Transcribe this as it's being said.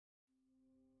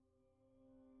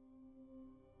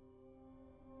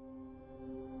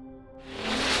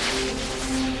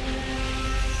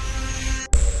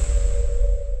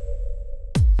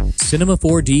Cinema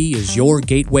 4D is your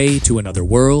gateway to another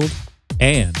world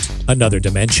and another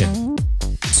dimension.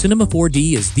 Cinema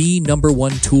 4D is the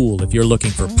 #1 tool if you're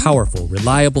looking for powerful,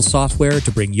 reliable software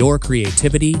to bring your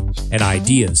creativity and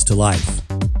ideas to life.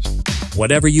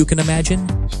 Whatever you can imagine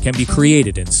can be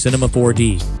created in Cinema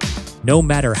 4D. No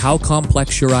matter how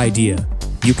complex your idea,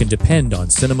 you can depend on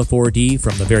Cinema 4D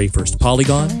from the very first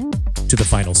polygon to the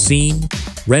final scene,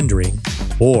 rendering,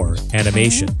 or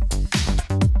animation.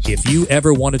 If you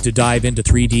ever wanted to dive into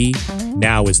 3D,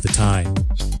 now is the time.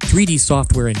 3D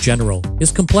software in general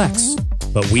is complex,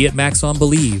 but we at Maxon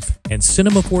believe, and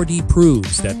Cinema 4D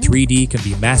proves, that 3D can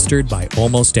be mastered by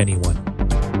almost anyone.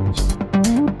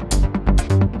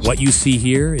 What you see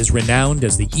here is renowned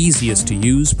as the easiest to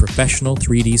use professional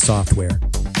 3D software.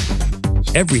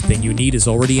 Everything you need is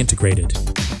already integrated.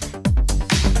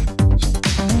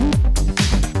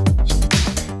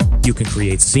 You can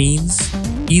create scenes,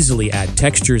 easily add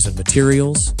textures and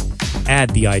materials, add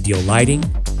the ideal lighting,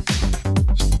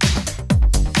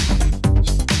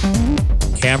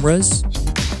 cameras,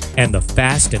 and the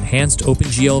fast enhanced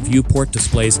OpenGL viewport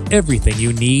displays everything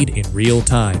you need in real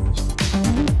time.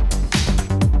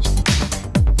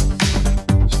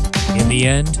 In the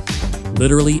end,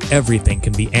 literally everything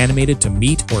can be animated to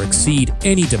meet or exceed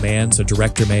any demands a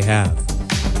director may have,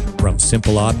 from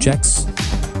simple objects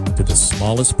to the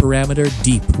smallest parameter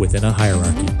deep within a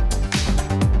hierarchy.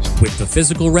 With the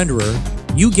physical renderer,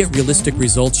 you get realistic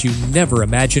results you never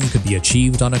imagined could be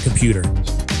achieved on a computer.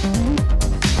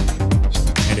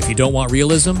 And if you don't want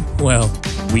realism, well,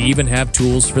 we even have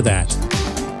tools for that.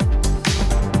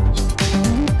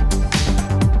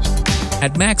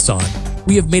 At Maxon,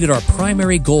 we have made it our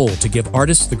primary goal to give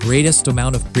artists the greatest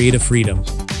amount of creative freedom,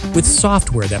 with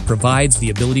software that provides the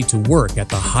ability to work at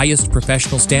the highest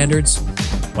professional standards,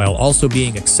 while also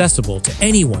being accessible to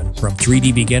anyone from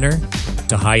 3D beginner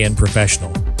to high-end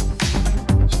professional.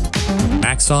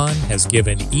 Maxon has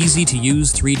given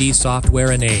easy-to-use 3D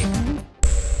software a name: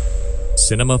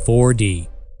 Cinema 4D.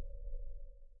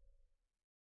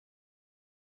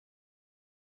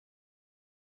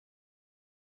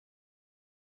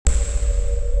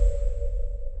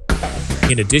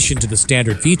 In addition to the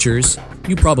standard features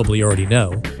you probably already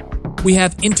know, we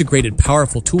have integrated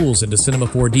powerful tools into Cinema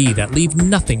 4D that leave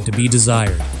nothing to be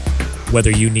desired. Whether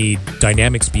you need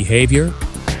dynamics behavior,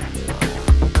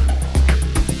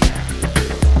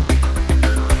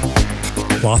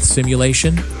 cloth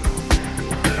simulation,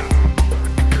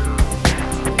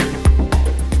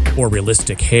 or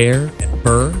realistic hair and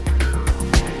burr,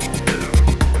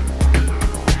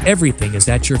 everything is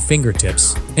at your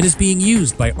fingertips and is being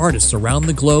used by artists around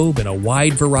the globe in a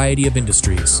wide variety of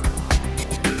industries,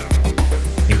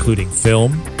 including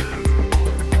film,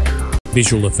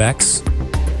 visual effects,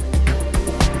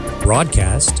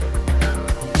 broadcast,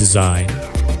 design,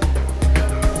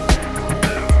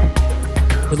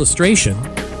 illustration,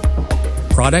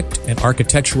 product and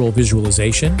architectural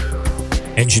visualization,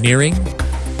 engineering,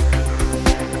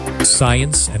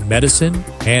 science and medicine,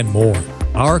 and more.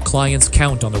 Our clients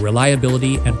count on the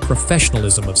reliability and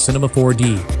professionalism of Cinema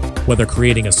 4D, whether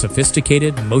creating a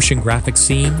sophisticated motion graphic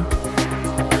scene,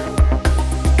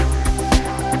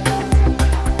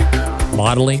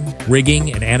 modeling,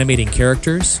 rigging, and animating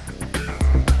characters,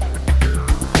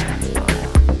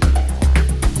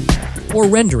 or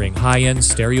rendering high-end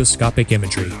stereoscopic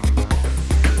imagery.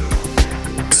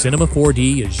 Cinema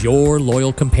 4D is your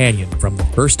loyal companion from the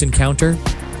first encounter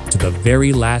to the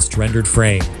very last rendered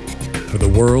frame for the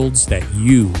worlds that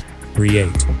you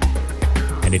create.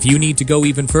 And if you need to go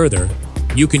even further,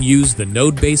 you can use the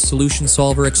node-based solution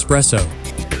solver Espresso,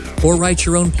 or write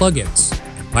your own plugins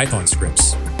and Python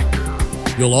scripts.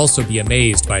 You'll also be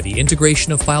amazed by the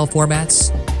integration of file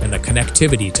formats and the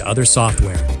connectivity to other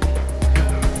software.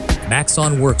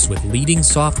 Maxon works with leading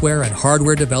software and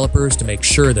hardware developers to make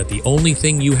sure that the only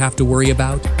thing you have to worry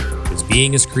about is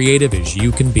being as creative as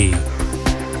you can be.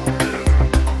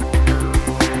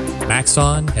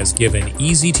 Maxon has given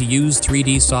easy-to-use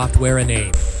 3D software a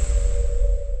name: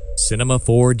 Cinema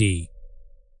 4D.